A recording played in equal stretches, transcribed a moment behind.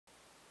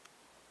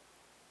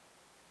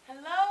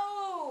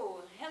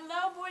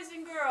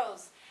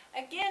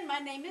Again, my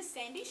name is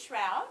Sandy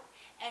Shrout,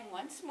 and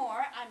once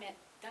more I'm at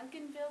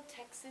Duncanville,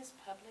 Texas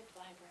Public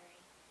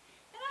Library.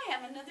 And I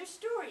have another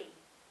story,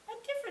 a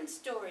different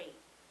story,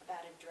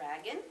 about a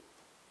dragon,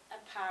 a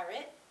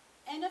pirate,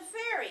 and a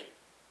fairy.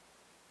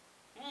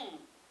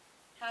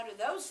 How do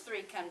those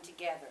three come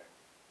together?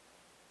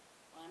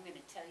 Well, I'm going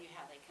to tell you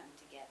how they come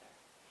together.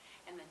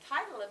 And the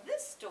title of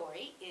this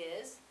story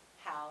is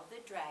How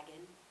the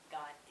Dragon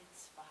Got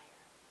Its Fire.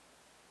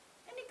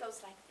 And it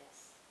goes like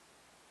this.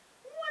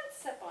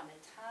 Once upon a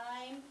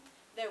time,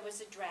 there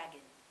was a dragon.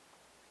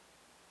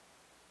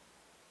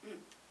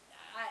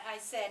 I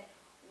said,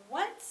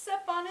 once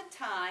upon a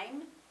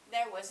time,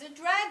 there was a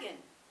dragon.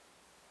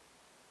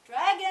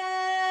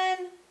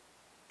 Dragon!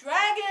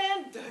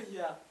 Dragon!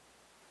 Yeah.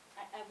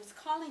 I was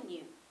calling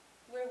you.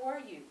 Where were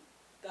you?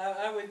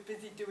 I was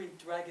busy doing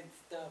dragon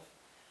stuff.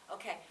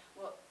 Okay,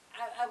 well,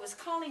 I was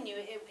calling you.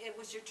 It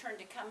was your turn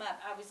to come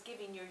up. I was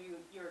giving you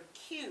your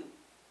cue.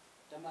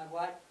 My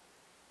what?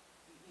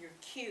 Your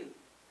cue.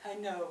 I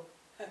know.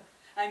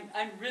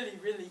 I'm really,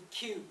 really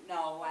cute.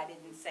 No, I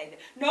didn't say that.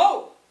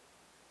 No!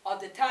 All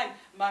the time,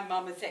 my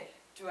mom would say,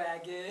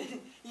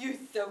 Dragon, you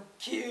so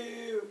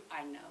cute.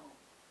 I know.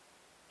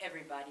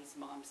 Everybody's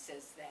mom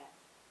says that.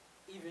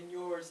 Even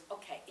yours.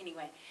 Okay,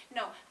 anyway.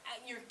 No,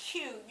 your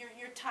cue,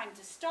 your time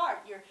to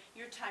start,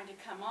 your time to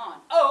come on.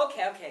 Oh,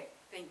 okay.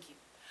 Thank you.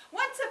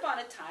 Once upon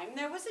a time,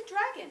 there was a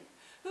dragon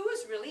who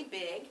was really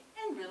big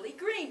and really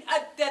green.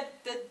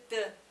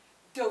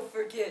 Don't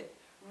forget,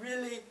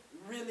 really,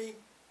 really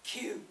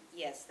cute.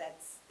 Yes,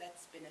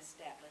 that's been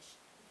established.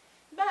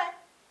 But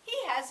he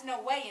has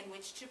no way in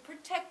which to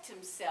protect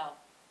himself.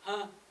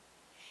 Huh?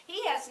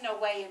 He has no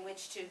way in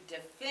which to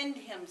defend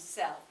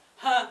himself.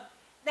 Huh?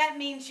 That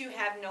means you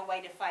have no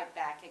way to fight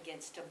back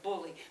against a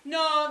bully.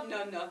 No.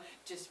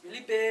 Just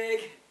really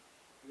big,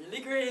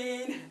 really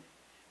green,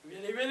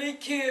 really, really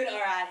cute. All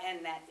right,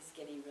 and that is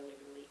getting really,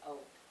 really old.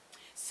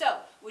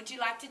 So, would you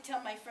like to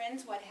tell my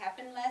friends what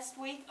happened last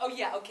week? Oh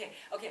yeah, okay.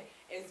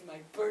 It's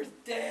my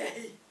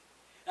birthday.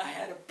 I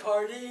had a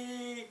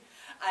party.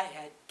 I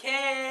had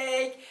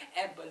cake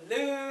and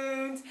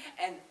balloons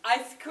and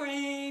ice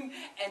cream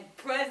and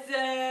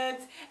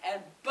presents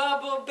and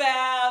bubble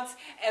baths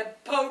and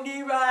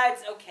pony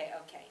rides. Okay.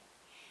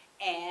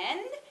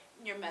 And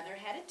your mother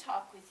had a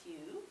talk with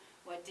you.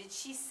 What did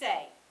she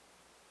say?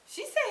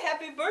 She said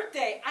happy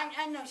birthday.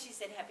 I know she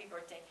said happy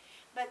birthday.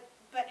 But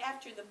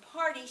after the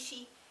party,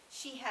 she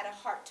had a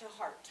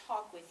heart-to-heart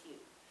talk with you.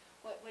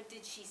 What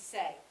did she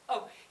say?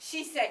 Oh,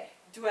 she said,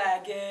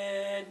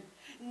 Dragon,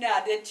 now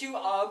that you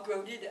all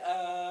grown it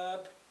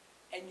up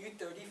and you're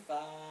 35,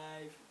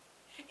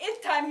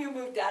 it's time you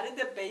moved out of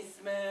the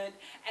basement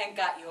and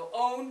got your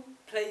own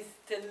place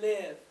to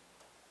live.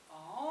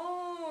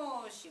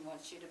 Oh, she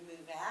wants you to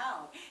move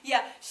out.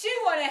 Yeah, she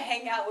want to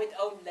hang out with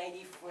old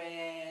lady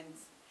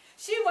friends.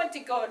 She want to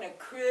go on a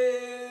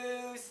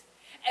cruise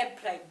and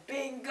play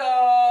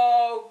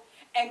bingo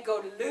and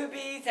go to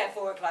Luby's at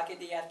 4 o'clock in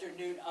the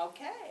afternoon.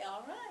 Okay,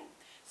 all right.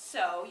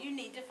 So you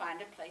need to find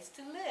a place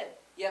to live.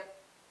 Yep.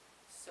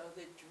 So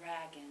the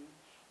dragon,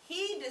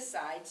 he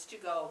decides to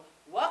go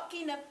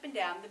walking up and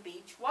down the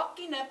beach,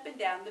 walking up and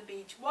down the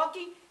beach,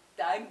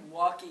 I'm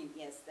walking.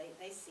 Yes,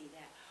 they see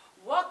that.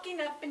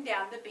 Walking up and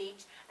down the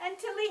beach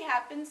until he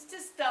happens to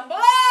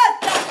stumble.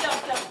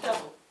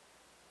 Double.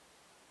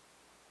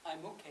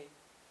 I'm okay.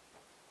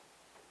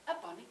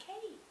 Up on a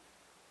cave.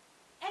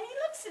 And he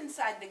looks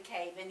inside the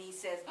cave and he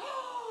says,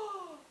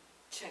 Oh,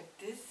 check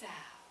this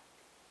out.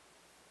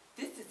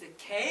 This is a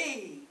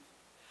cave.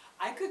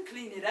 I could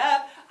clean it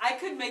up. I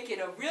could make it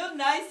a real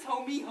nice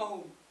homey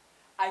home.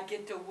 I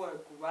get to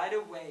work right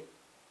away.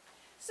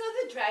 So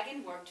the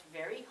dragon worked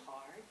very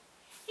hard.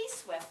 He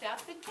swept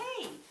out the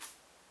cave.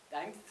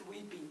 I'm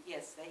sweeping.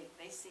 Yes,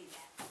 they see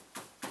that.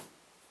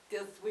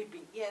 Still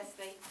sweeping. Yes,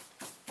 they...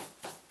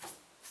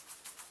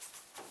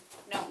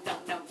 No,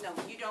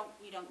 you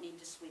don't need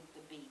to sweep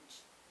the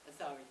beach.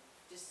 Sorry.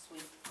 Just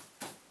sweep.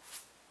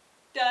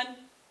 Done.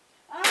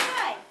 All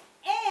right.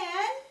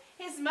 And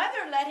his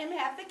mother let him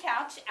have the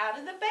couch out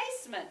of the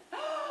basement.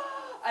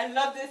 I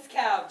love this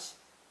couch.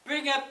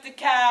 Bring up the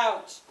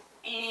couch.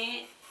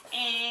 I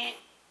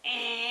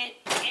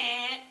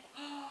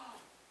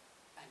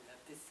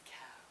love this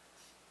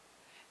couch.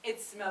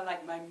 It smells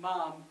like my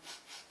mom.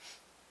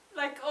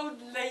 Like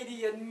old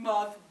lady in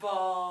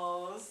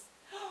mothballs.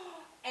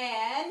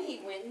 And he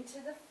went into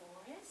the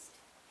forest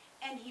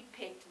and he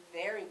picked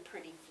very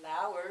pretty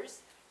flowers.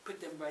 Put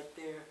them right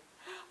there.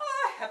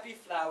 Ah, happy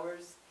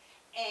flowers.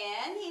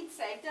 And he'd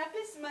saved up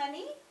his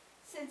money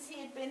since he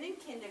had been in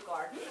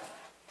kindergarten.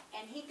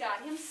 And he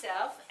got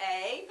himself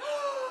a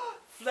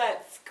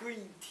flat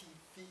screen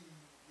TV.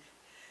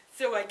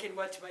 So I can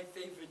watch my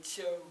favorite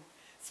show,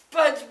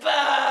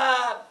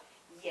 SpongeBob!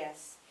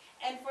 Yes.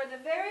 And for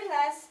the very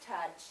last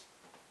touch,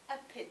 a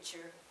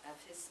picture of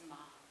his mom.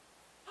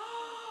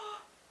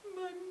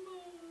 My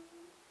mom.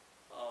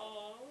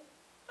 Oh,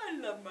 I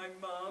love my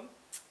mom.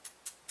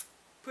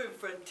 Put in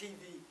front of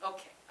TV.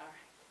 Okay, all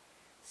right.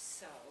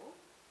 So,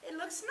 it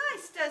looks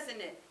nice,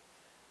 doesn't it?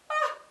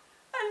 Ah,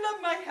 I I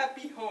love my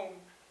happy home.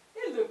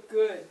 It looked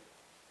good.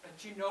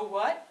 But you know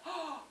what?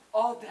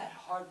 All that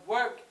hard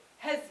work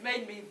has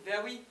made me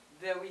very,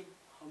 very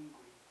hungry.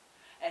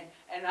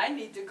 And I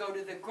need to go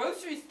to the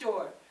grocery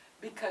store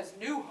because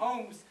new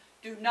homes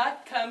do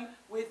not come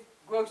with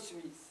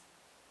groceries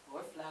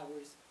or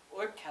flowers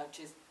or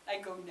couches. I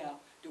go now.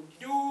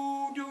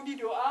 Do-de-do,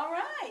 do-de-do. All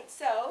right,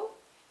 so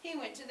he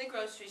went to the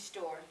grocery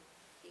store.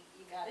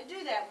 You got to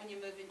do that when you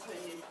move into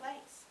a new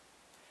place.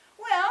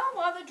 Well,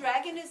 while the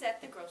dragon is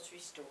at the grocery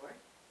store,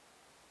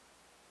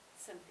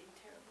 something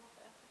terrible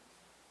happens.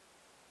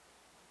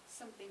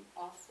 Something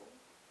awful.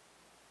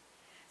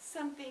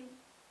 Something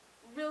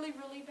really,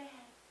 really bad.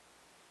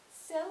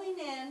 Sailing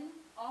in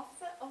off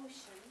the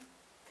ocean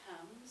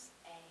comes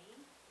a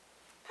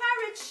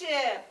pirate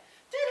ship.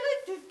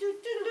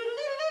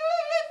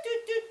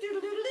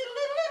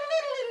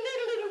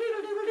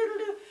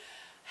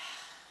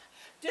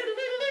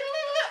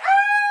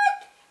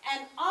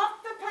 And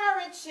off the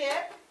pirate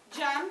ship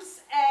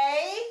jumps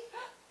a,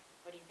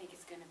 what do you think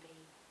it's going to be?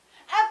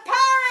 A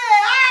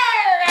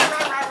pirate!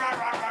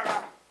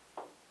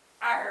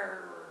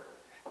 Arr!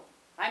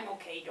 I'm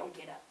okay, don't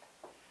get up.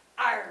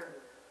 Arr!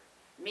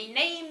 Me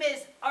name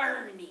is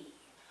Arnie.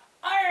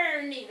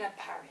 Arnie the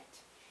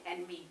pirate.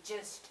 And me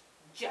just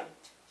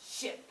jumped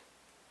ship.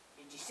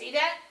 Did you see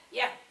that?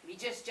 Yeah, me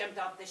just jumped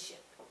off the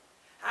ship.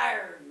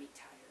 Arr, me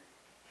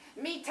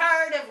tired. Me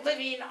tired of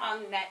living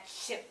on that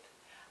ship.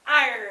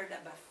 Arr, the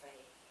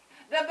buffet.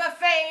 The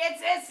buffet,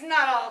 it's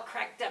not all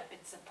cracked up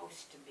it's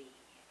supposed to be.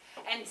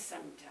 And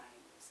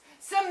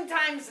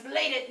sometimes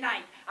late at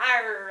night,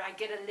 arr, I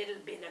get a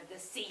little bit of the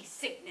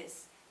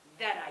seasickness.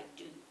 That I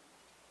do.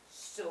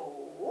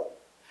 So,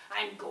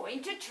 I'm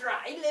going to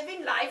try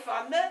living life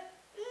on the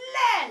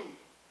land.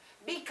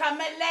 Become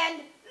a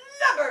land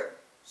lubber,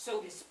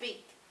 so to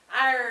speak.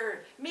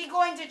 Arr, me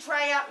going to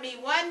try out me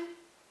one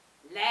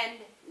land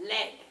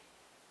leg.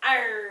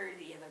 Arr,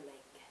 the other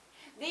leg.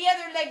 The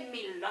other leg,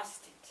 me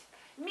lost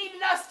it. Me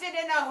lost it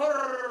in a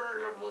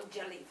horrible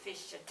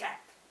jellyfish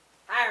attack.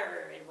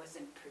 Arr, it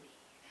wasn't pretty.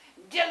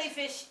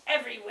 Jellyfish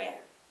everywhere.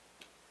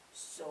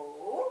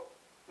 So,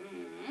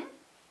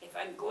 if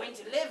I'm going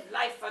to live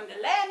life on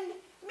the land,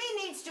 me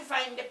needs to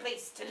find a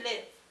place to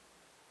live.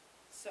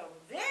 So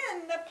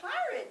then the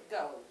pirate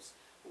goes,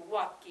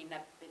 walking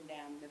up and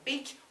down the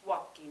beach,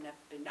 walking up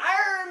and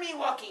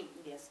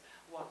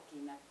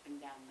walking up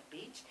and down the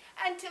beach,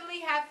 until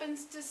he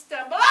happens to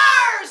stumble.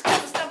 Arr!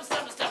 Stumble.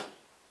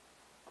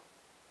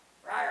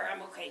 Arr,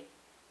 I'm okay.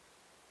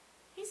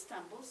 He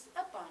stumbles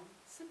upon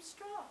some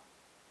straw.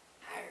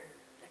 Arr,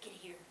 look at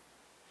here.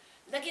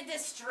 Look at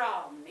this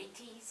straw,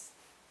 mateys.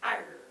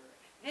 Arr,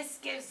 this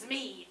gives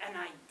me an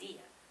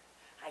idea.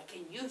 I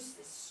can use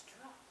this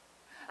straw.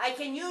 I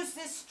can use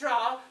this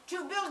straw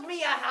to build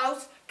me a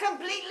house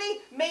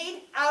completely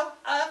made out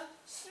of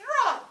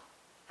straw.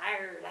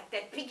 Arr, like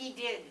that piggy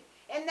did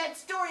in that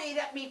story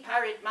that me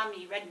pirate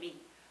mommy read me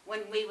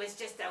when we was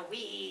just a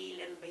wee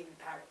little baby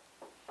parrot.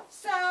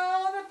 So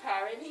the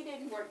parrot, he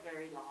didn't work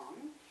very long,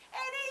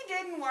 and he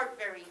didn't work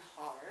very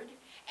hard,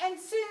 and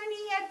soon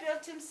he had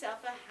built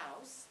himself a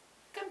house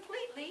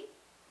completely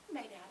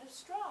made out of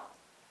straw.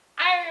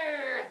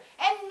 Arr!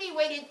 And me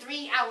waited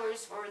 3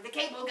 hours for the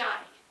cable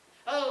guy.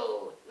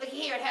 Oh, look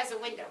here, it has a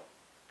window.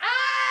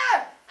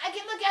 Ah! I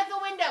can look out the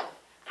window.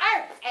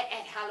 Arr!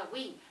 At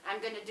Halloween, I'm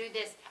going to do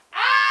this.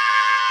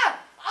 Ah!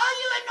 All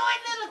you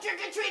annoying little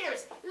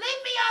trick-or-treaters,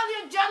 leave me all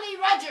your Jolly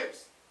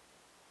Rogers.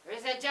 Or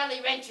is that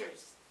Jolly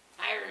Ranchers?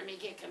 Arr, me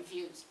get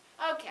confused.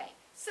 Okay,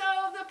 so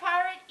the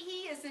pirate,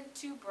 he isn't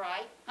too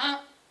bright, Huh?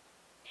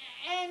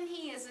 and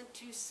he isn't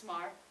too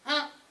smart,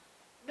 Huh?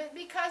 but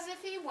because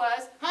if he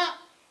was, Huh?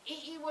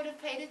 he would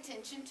have paid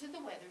attention to the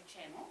Weather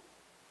Channel,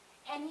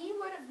 and he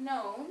would have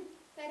known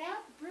that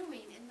out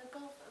brewing in the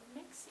Gulf of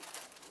Mexico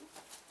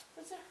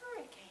was a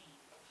hurricane.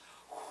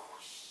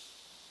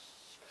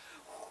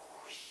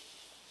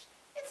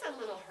 It's a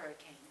little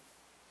hurricane.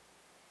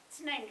 It's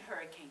named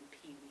Hurricane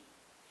Pee-wee.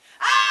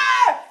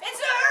 Ah! It's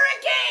a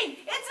hurricane!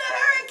 It's a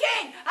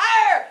hurricane!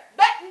 Arr!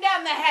 Batten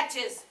down the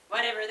hatches,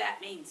 whatever that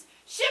means.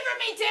 Shiver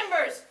me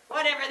timbers,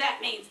 whatever that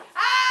means.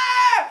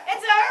 Arr!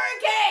 It's a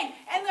hurricane!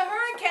 And the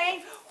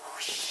hurricane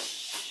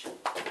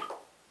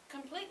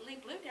completely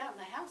blew down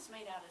the house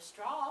made out of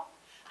straw.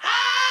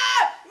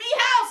 Ah! Me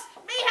house!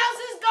 Me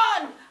house is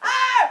gone!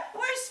 Ah!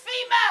 Where's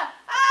FEMA?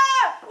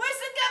 Ah! Where's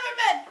the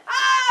government?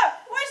 Ah!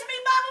 Where's me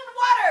bottled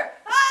water?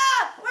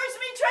 Ah! Where's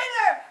me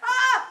trailer?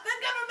 Ah! The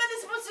government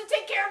is supposed to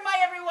take care of my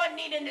everyone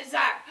need and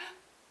desire.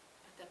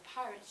 But the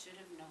pirate should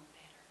have known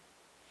better.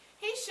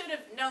 He should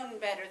have known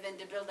better than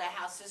to build a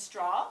house of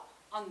straw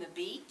on the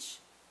beach.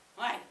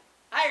 Why?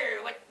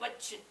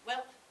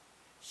 Well,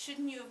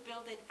 shouldn't you have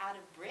built it out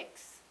of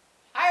bricks?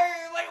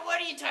 What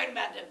are you talking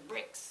about, the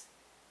bricks?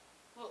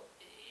 Well,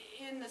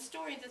 in the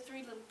story, The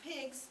Three Little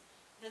Pigs,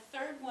 the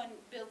third one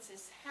builds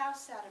his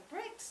house out of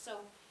bricks,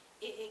 so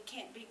it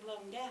can't be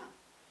blown down.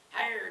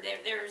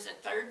 There's a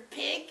third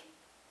pig?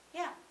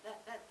 Yeah,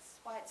 that's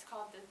why it's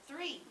called The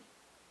Three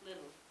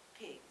Little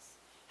Pigs.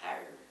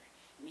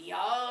 Me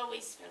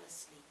always fell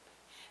asleep.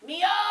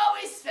 Me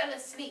always fell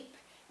asleep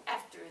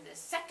after the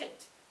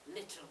second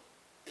little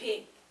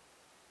pig.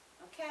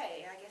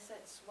 Okay, I guess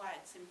that's why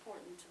it's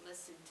important to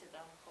listen to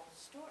the whole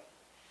story.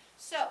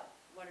 So,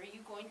 what are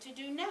you going to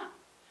do now?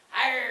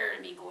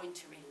 Me going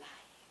to rely.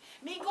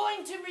 Me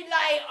going to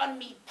rely on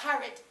me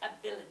pirate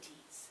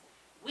abilities.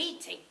 We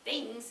take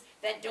things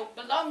that don't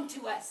belong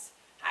to us.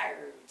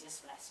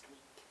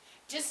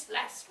 Just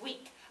last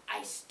week,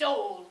 I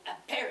stole a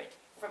parrot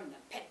from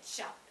the pet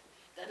shop.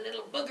 The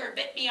little booger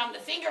bit me on the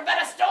finger, but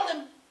I stole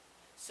him.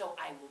 So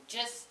I will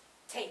just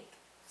take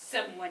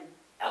someone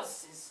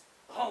else's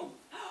home.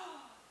 No.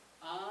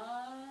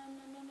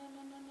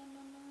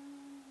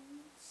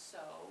 So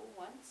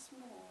once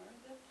more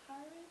the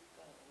pirate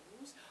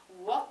goes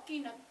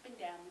walking up and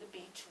down the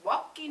beach,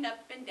 walking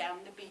up and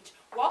down the beach,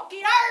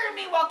 walking,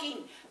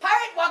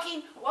 pirate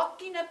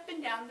walking up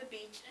and down the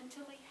beach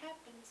until he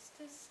happens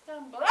to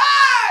stumble.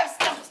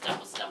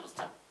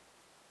 Stumble.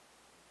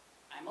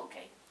 I'm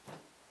okay.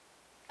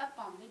 Up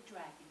on the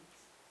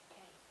dragon's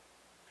cave.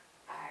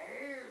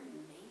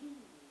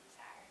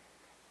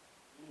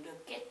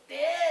 Look at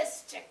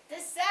this, check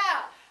this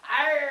out.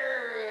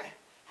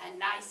 A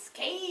nice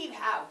cave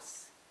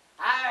house.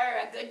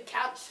 A good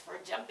couch for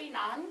jumping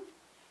on.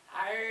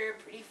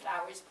 Pretty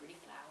flowers.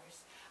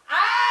 A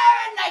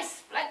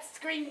nice flat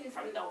screen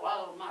from the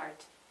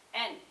Walmart.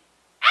 And,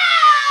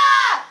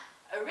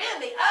 a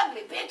really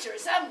ugly picture of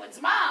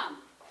someone's mom.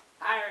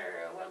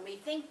 Well, we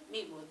think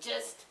we will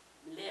just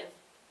live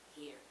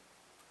here.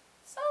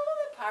 So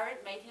the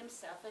pirate made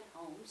himself at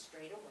home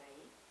straight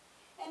away,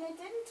 and it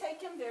didn't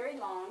take him very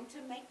long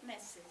to make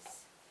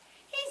messes.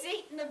 He's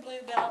eating the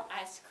Bluebell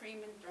ice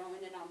cream and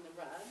throwing it on the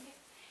rug.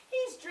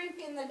 He's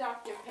drinking the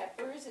Dr.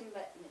 Peppers and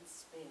letting it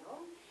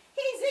spill.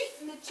 He's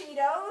eating the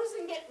Cheetos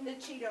and getting the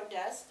Cheeto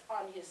dust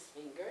on his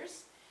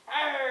fingers.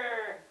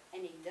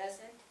 And he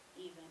doesn't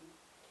even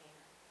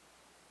care.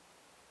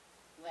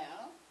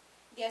 Well,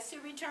 guess who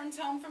returns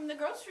home from the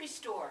grocery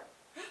store?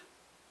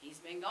 He's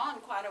been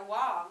gone quite a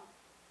while.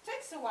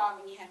 Takes a while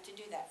when you have to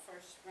do that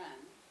first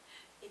run.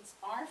 It's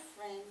our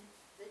friend,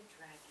 the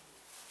dragon.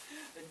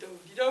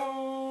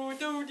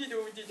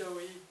 Do-de-do.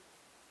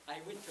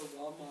 I went to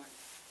Walmart.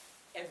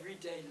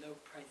 Everyday low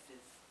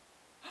prices.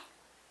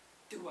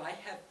 Do I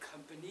have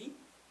company?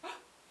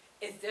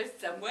 Is there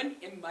someone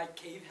in my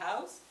cave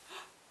house?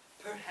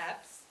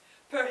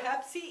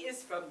 Perhaps he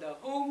is from the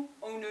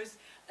Homeowners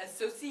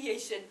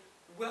Association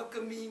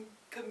Welcoming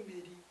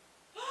Committee.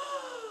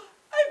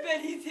 I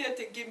bet he's here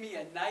to give me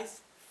a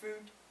nice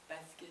fruit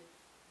basket.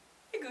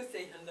 I go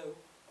say hello.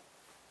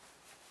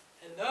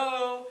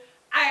 Hello?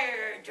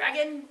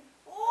 Dragon,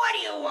 what do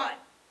you want?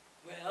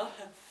 Well,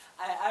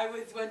 I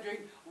was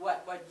wondering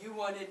what you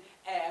wanted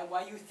and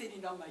why you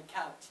sitting on my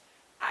couch.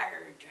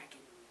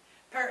 Dragon,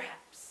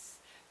 perhaps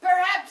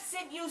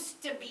it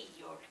used to be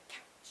your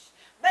couch,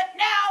 but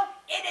now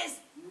it is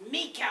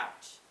me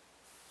couch.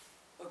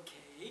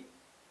 Okay.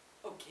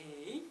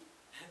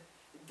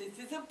 This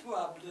is a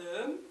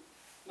problem.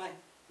 My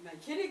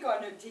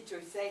kindergarten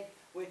teacher say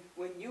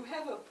when you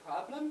have a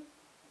problem,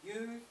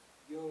 use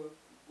your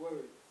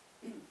words.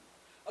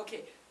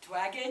 Okay,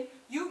 Dragon,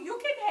 you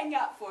can hang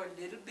out for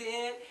a little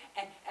bit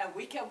and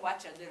we can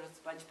watch a little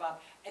SpongeBob,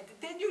 and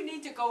then you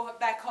need to go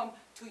back home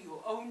to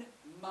your own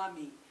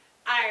mommy.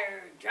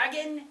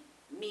 Dragon,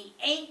 me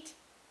ain't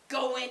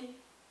going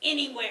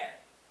anywhere.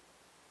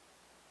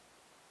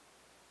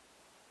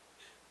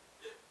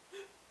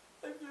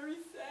 I'm very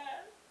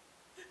sad.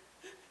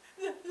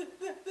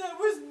 That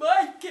was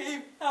my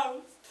cave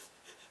house.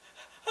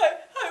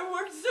 I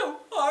worked so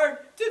hard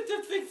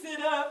to fix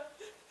it up.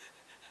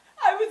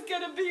 I was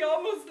gonna be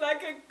almost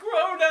like a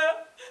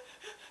grown-up.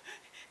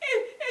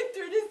 In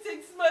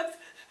 36 months,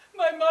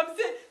 my mom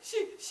said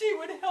she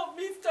would help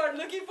me start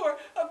looking for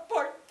a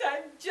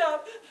part-time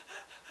job.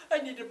 I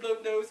need a blow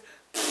nose.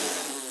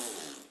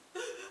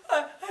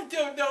 I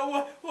don't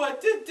know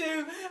what to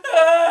do.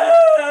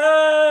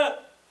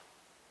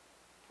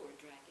 Poor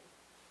dragon.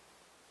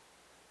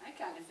 I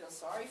kind of feel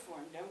sorry for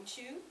him, don't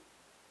you?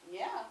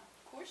 Yeah,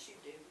 of course you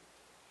do.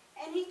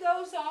 And he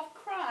goes off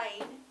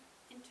crying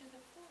into the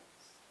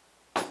forest.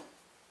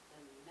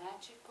 The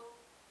magical,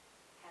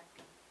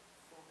 happy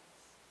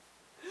forest.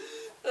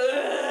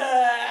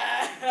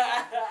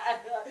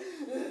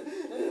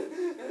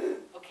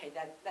 Okay,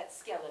 that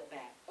scale it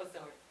back. Oh,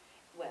 sorry.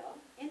 Well,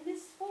 in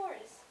this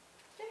forest,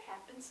 there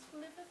happens to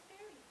live a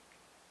fairy.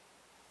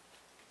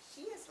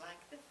 She is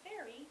like the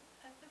fairy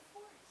of the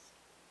forest.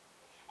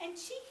 And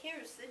she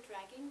hears the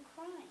dragon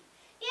crying.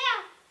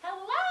 Yeah,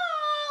 hello!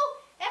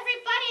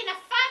 Everybody in a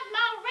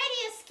 5-mile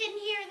radius can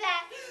hear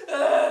that.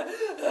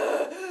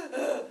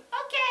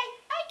 Okay,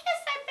 I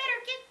guess I better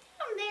get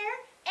down there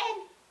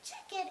and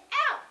check it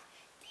out.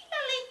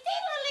 Diddly,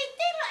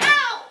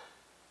 ow!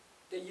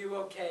 Are you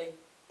okay?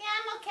 Yeah,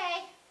 I'm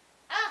okay.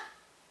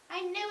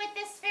 I knew it,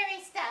 this fairy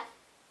stuff.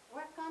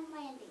 Work on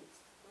landings.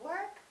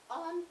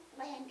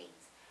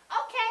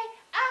 Okay,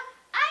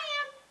 I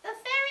am the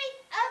fairy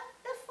of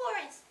the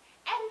forest,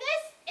 and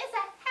this is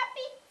a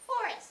happy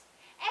forest.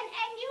 And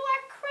you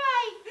are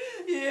crying.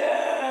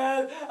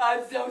 Yeah,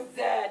 I'm so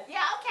sad.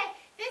 Yeah, okay.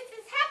 This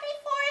is Happy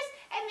Forest,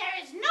 and there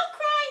is no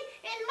crying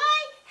in my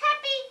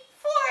happy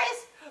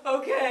forest.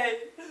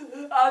 Okay,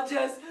 I'll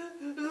just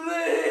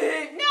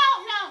leave. No,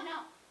 no,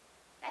 no.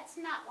 That's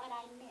not what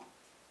I meant.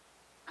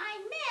 I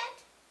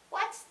meant,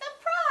 what's the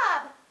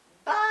prob,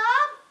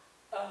 Bob?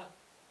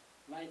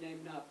 My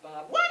name not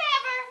Bob.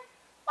 Whatever.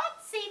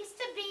 What seems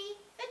to be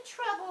the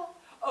trouble?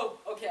 Oh,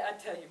 okay, I'll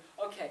tell you.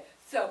 Okay,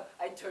 so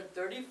I turned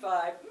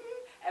 35,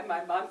 and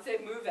my mom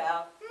said move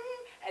out,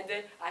 and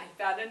then I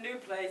found a new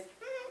place, Go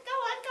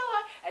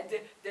on. and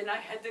then I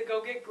had to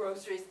go get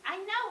groceries. I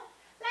know.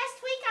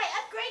 Last week I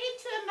upgraded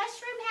to a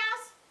mushroom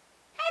house.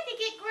 Had to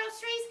get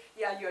groceries.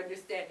 Yeah, you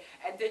understand.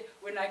 And then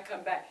when I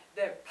come back,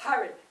 there's a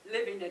pirate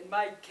living in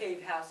my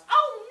cave house.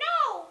 Oh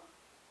no!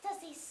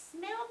 Does he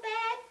smell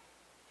bad?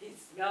 He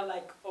smelled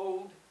like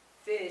old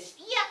fish.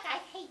 Yuck, I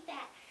hate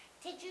that.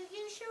 Did you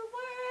use your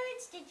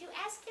words? Did you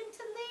ask him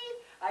to leave?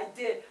 I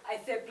did. I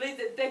said please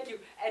and thank you,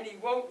 and he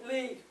won't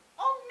leave.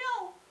 Oh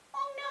no,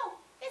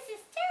 this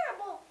is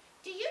terrible.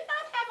 Do you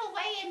not have a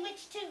way in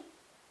which to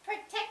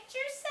protect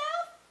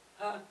yourself?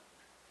 Huh?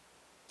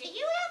 Do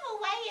you have a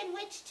way in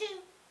which to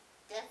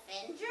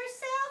defend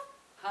yourself?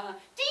 Huh?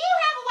 Do you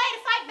have a way to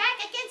fight back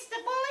against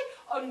the bully?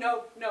 Oh,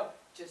 no.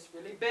 Just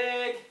really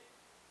big,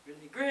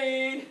 really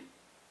green,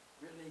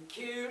 really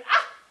cute.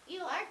 Ah,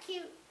 you are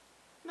cute.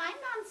 My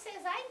mom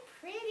says I'm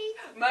pretty.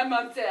 My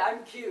mom said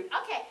I'm cute.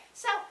 Okay,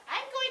 so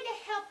I'm going to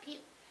help you.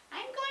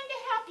 I'm going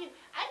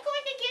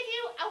to give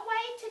you a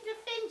way to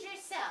defend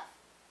yourself.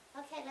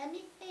 Okay, let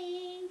me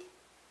think.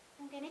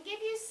 I'm going to give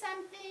you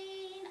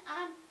something.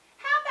 How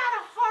about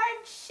a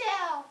hard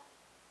shell?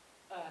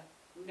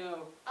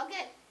 No. Oh,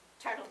 good.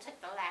 Turtle took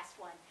the last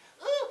one.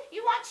 Ooh,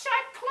 you want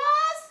sharp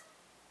claws?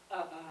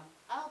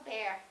 Oh,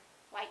 bear,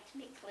 wipe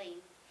me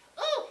clean.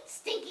 Ooh,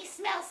 stinky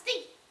smell,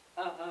 stink.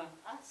 Oh,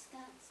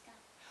 skunk.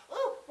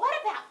 Ooh, what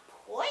about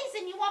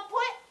poison? You want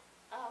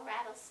Oh,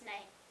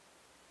 rattlesnake.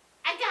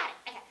 I got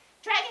it.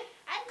 Dragon,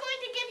 I'm going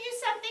to give you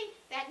something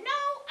that no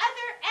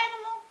other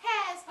animal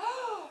has.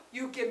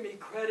 You give me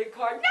credit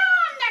card? No,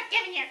 I'm not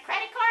giving you a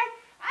credit card.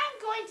 I'm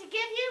going to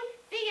give you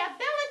the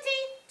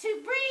ability to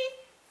breathe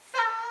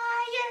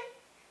fire.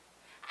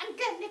 I'm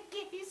going to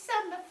give you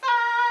some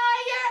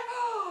fire.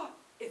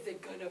 Is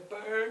it gonna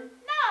burn?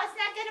 No, it's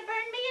not going to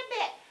burn me a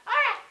bit. All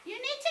right, you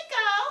need to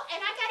go,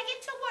 and I got to get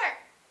to work.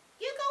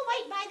 You go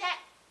wait by that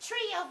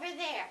tree over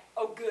there.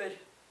 Oh, good,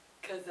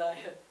 because I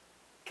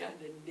kind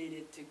of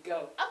needed to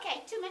go.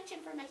 Okay, too much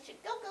information.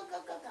 Go.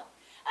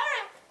 All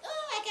right,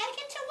 ooh, I got to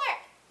get to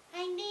work.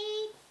 I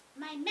need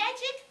my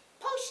magic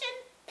potion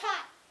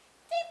pot.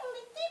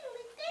 Diddly,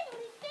 diddly,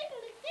 diddly,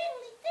 diddly,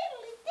 diddly,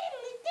 diddly,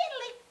 diddly,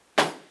 diddly.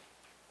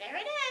 There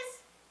it is.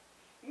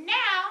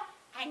 Now,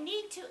 I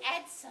need to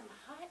add some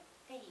hot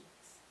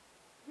things.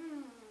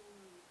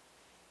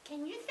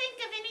 Can you think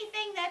of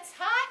anything that's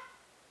hot?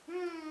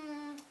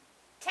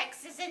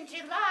 Texas in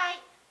July.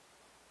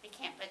 We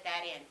can't put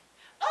that in.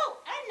 Oh,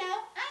 I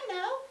know.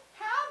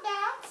 How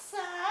about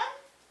some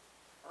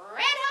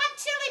red hot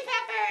chili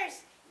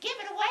peppers? Give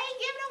it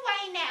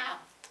away now.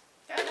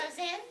 Throw those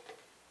in.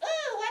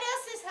 Ooh, what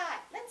else is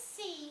hot? Let's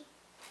see.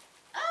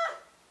 Oh,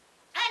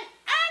 an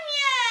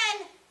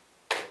onion.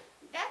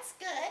 That's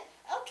good.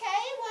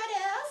 Okay, what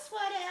else?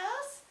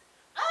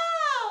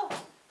 Oh,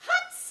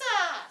 hot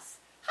sauce.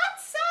 Hot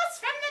sauce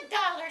from the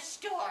dollar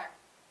store.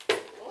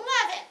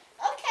 Love it.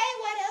 Okay,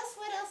 what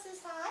else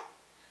is hot?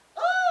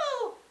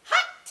 Ooh,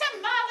 hot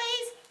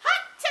tamales.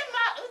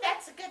 Ooh,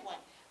 that's a good one.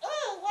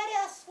 Ooh, what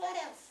else?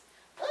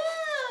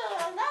 Ooh,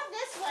 I love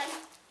this one.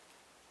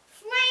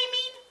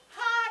 Flaming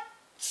hot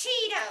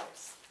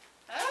Cheetos.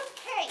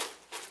 Okay,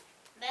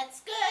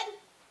 that's good.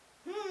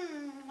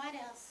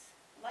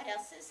 What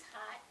else is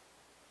hot?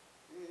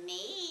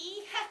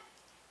 Me.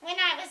 When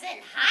I was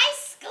in high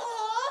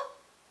school.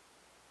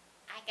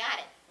 I got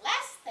it.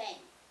 Last thing.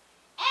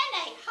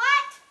 And a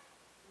hot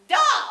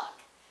dog.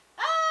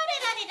 Oh,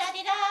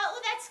 da-da-da-da-da.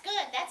 Oh, that's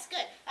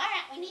good. All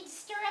right, we need to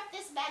stir up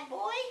this bad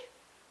boy.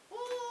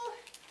 Ooh,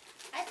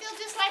 I feel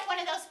just like one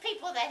of those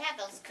people that have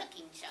those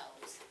cooking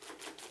shows.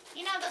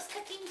 You know those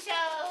cooking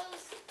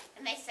shows?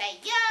 And they say,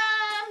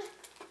 yum,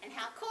 and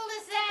how cool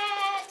is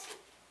that?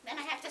 Then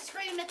I have to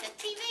scream at the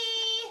TV.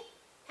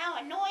 How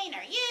annoying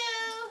are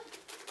you?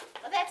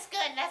 Well, that's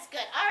good.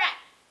 All right.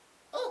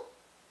 Ooh,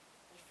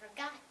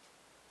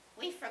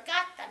 we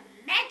forgot the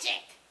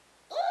magic.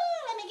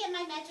 Ooh, let me get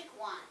my magic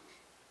wand.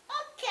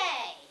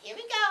 Okay, here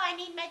we go. I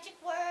need magic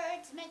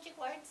words.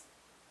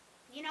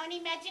 You know any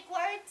magic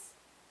words?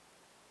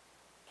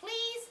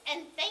 Please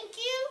and thank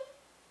you.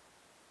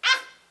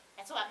 Ah,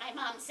 that's what my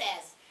mom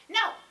says.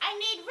 No, I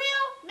need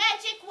real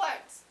magic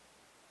words.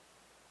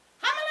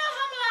 Humala,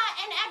 humala,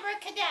 and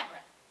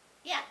abracadabra.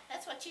 Yeah,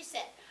 that's what you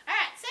said. All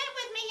right, say it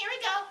with me. Here we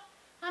go.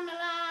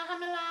 Humala,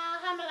 humala,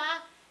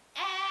 humala,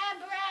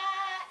 abracadabra.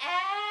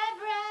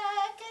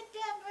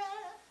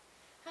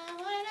 I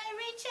want to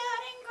reach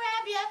out and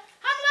grab you.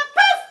 Humala,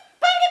 poof!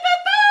 Boody, poof,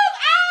 poof!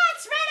 Ah,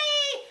 it's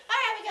ready! All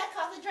right, we got to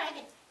call the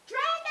dragon.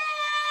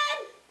 Dragon!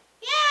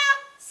 Yeah,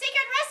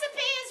 secret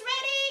recipe is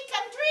ready.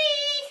 Come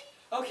drink.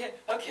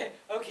 Okay.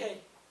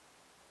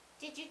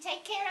 Did you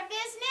take care of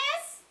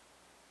business?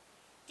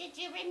 Did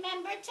you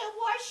remember to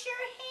wash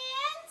your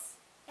hands?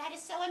 That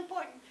is so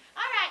important.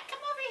 All right, come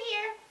over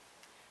here.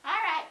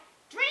 All right,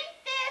 drink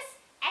this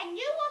and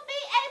you will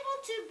be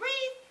able to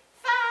breathe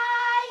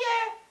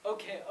fire.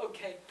 Okay.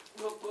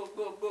 Go.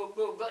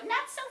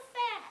 Not so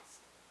fast.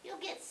 You'll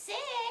get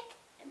sick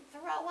and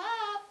throw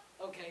up.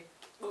 Okay.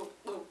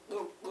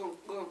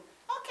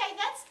 Okay,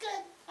 that's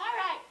good. All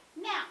right,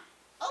 now,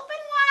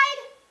 open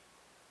wide.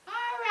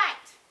 All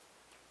right,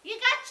 you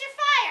got your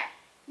fire.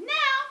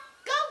 Now,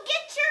 go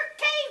get your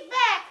cave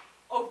back.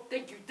 Oh,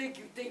 thank you.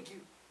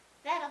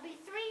 That'll be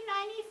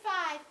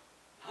 $3.95.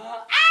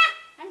 Huh? Ah,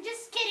 I'm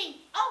just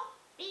kidding. Oh,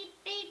 beep.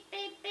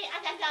 I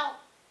gotta go.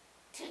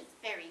 Tooth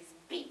Fairy's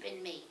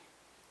beeping me.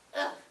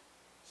 Ugh,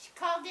 she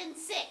called in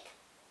sick.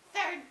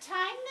 3rd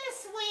time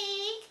this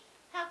week.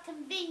 How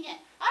convenient.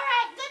 All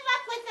right, good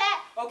luck with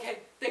that. Okay,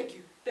 thank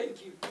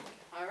you.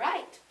 All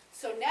right,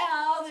 so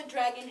now the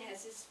dragon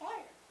has his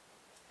fire.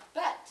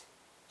 But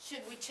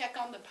should we check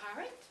on the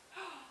pirate?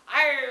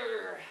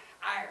 Arr.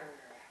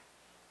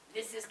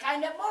 This is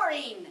kind of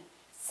boring,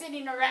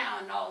 sitting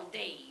around all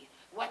day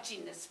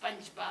watching the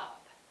SpongeBob.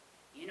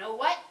 You know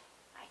what?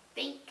 I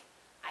think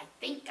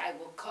I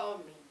will call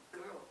me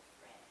girlfriend.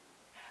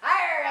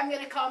 Arr, I'm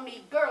gonna call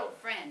me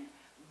girlfriend,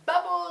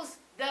 Bubbles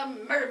the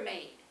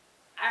mermaid.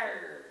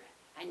 Arr,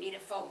 I need a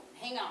phone.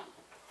 Hang on.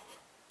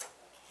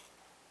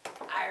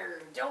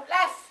 Arr, don't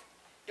laugh.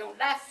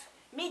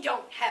 Me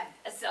don't have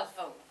a cell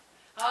phone.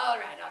 All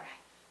right.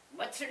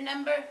 What's her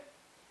number?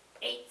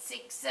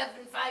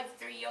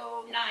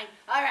 8675309.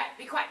 All right,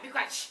 be quiet.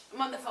 Shh,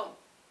 I'm on the phone.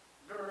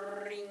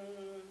 Bring.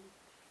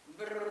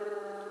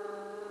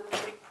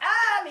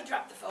 Ah, let me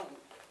drop the phone.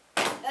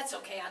 That's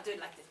okay, I'll do it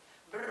like this.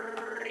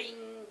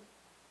 Bring.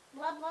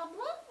 Blah, blah,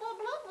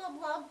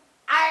 blah.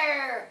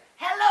 Arr,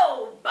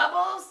 hello,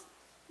 Bubbles.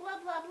 Blah,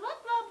 blah, blah.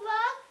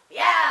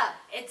 Yeah,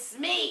 it's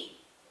me.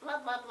 Blah,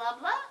 blah,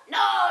 blah.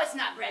 No, it's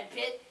not Brad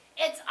Pitt.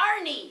 It's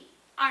Arnie.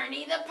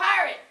 Arnie the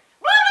pirate.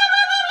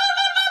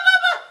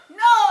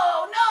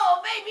 No,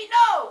 baby,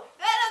 no.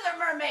 That other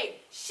mermaid,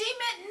 she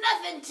meant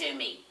nothing to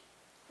me.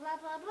 Blah,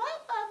 blah,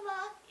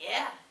 blah.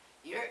 Yeah,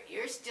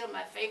 you're still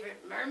my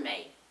favorite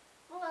mermaid.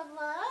 Blah,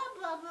 blah.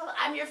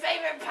 I'm your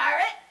favorite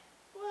pirate.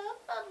 Blah.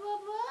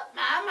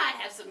 I might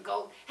have some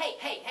gold. Hey,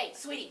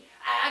 sweetie,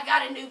 I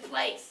got a new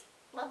place.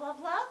 Blah.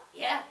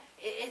 Yeah,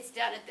 it's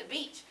down at the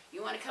beach.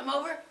 You want to come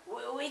over?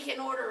 We can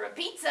order a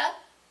pizza.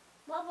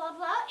 Blah.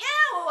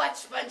 Yeah, we'll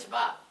watch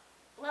SpongeBob.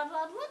 Blah.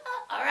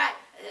 All right,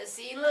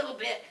 see you in a little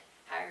bit.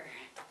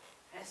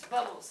 That's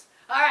Bubbles.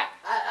 All right,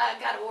 I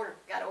gotta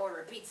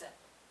order a pizza.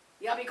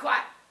 Y'all be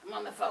quiet. I'm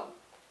on the phone.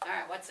 All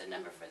right, what's the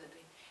number for the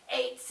pizza?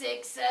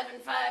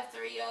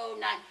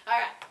 8675309. All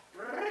right,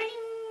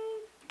 ring.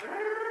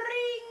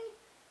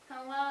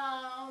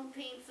 Hello,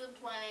 pizza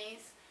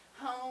place.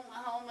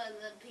 Home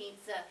of the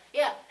pizza.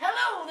 Yeah,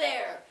 hello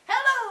there,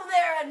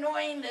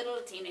 annoying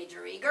little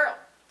teenager-y girl.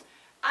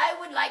 I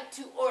would like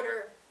to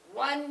order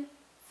 1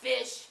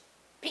 fish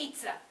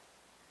pizza.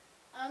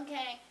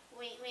 Okay,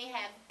 we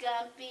have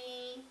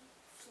guppy,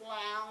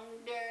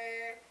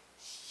 flounder,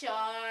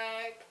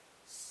 shark,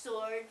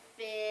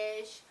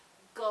 swordfish,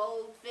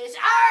 goldfish.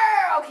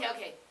 Arr!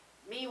 Okay.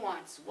 Me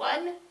wants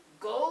 1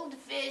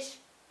 goldfish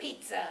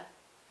pizza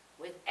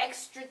with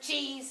extra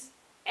cheese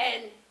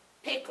and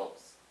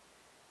pickles.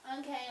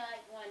 Okay,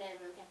 like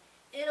whatever. Okay.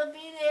 It'll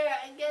be there,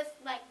 I guess,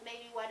 like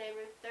maybe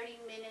whatever, 30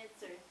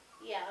 minutes or,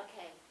 yeah,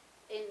 okay.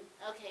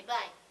 Okay,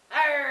 bye.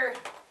 Arr!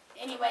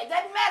 Anyway,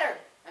 doesn't matter.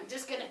 I'm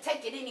just gonna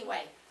take it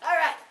anyway. All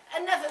right,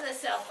 enough of the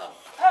cell phone.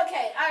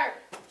 Okay, arr.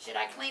 Should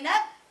I clean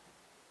up?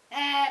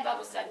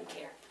 Bubbles doesn't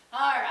care.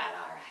 All right.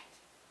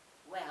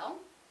 Well,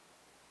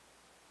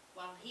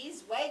 while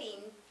he's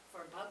waiting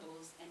for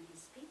Bubbles and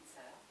his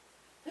pizza,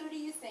 who do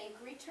you think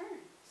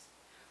returns?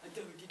 I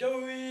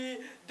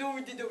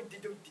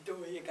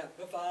got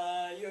my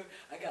fire.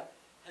 I got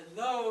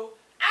hello.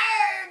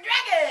 Arr,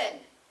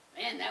 dragon!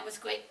 Man, that was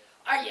quick.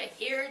 Are you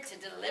here to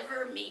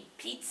deliver me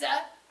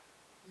pizza?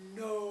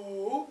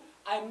 No,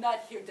 I'm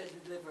not here to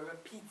deliver a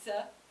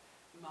pizza.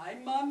 My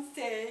mom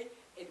say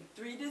in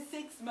 3 to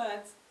 6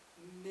 months,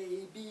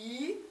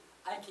 maybe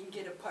I can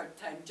get a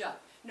part-time job.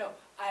 No,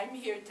 I'm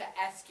here to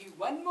ask you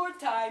one more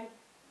time,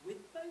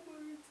 with my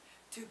words,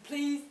 to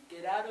please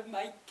get out of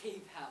my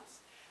cave house.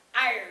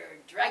 Arr,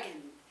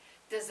 dragon,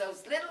 does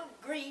those little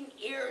green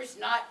ears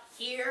not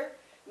hear?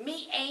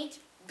 Me ain't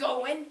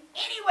going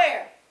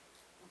anywhere.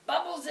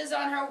 Bubbles is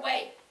on her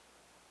way.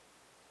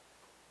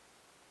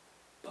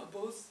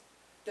 Bubbles?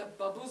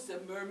 Bubbles, the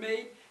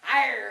mermaid?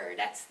 Arr,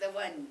 that's the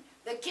one.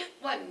 The cute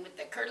one with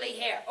the curly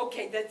hair.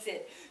 Okay, that's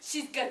it.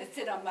 She's gonna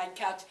sit on my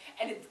couch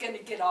and it's gonna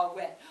get all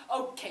wet.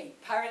 Okay,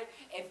 pirate,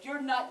 if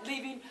you're not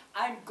leaving,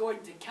 I'm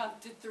going to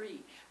count to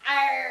 3.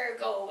 Arr,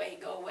 go away.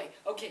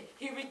 Okay,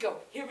 here we go.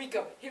 Well,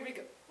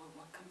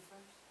 what comes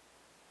first?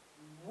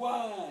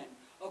 1.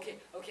 Okay,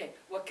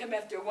 what come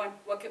after 1?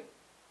 What come?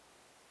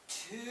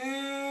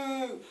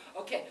 2.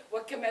 Okay,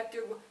 what come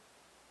after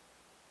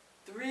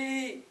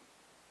 3?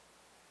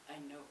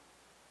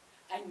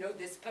 I know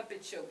this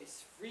puppet show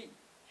is free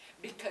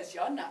because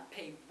y'all not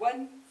pay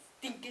one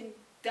stinking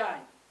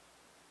dime.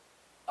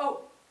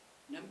 Oh,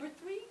 number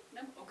 3?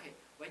 Okay,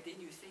 why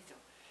didn't you say so?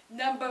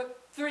 Number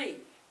 3,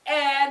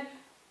 and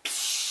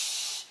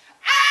psh,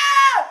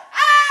 ow!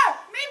 Ow!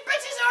 Me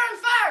britches are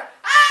on fire!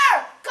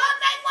 Ow! Call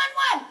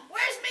 911!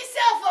 Where's my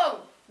cell phone?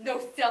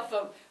 No cell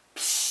phone.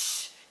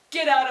 Psh,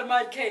 get out of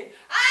my cave.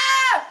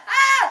 Ah!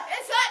 Ah!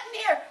 It's hot in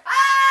here.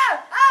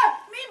 Ah! Ah!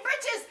 Me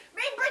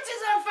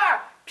britches on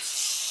fire.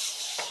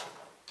 Psh.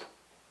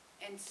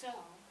 And so,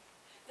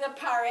 the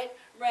pirate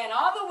ran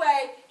all the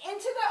way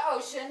into the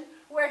ocean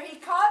where he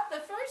caught the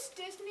first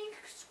Disney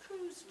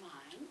cruise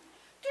line.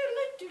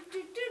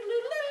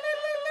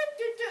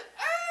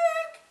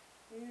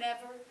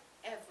 Never,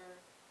 ever,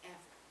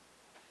 ever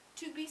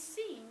to be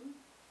seen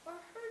or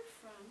heard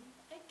from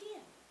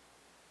again.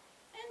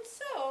 And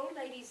so,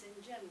 ladies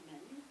and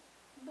gentlemen,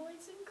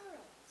 boys and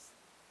girls,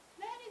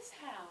 that is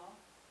how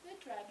the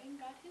dragon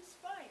got his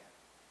fire.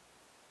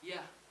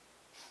 Yeah.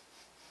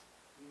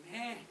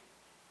 Man,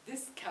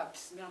 this couch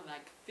smells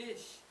like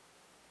fish.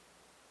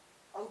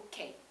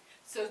 Okay,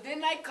 so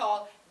then I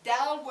call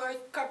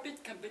Dalworth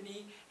Carpet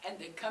Company and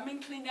they come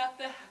and clean out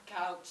the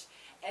couch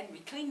and we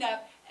clean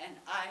up and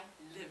I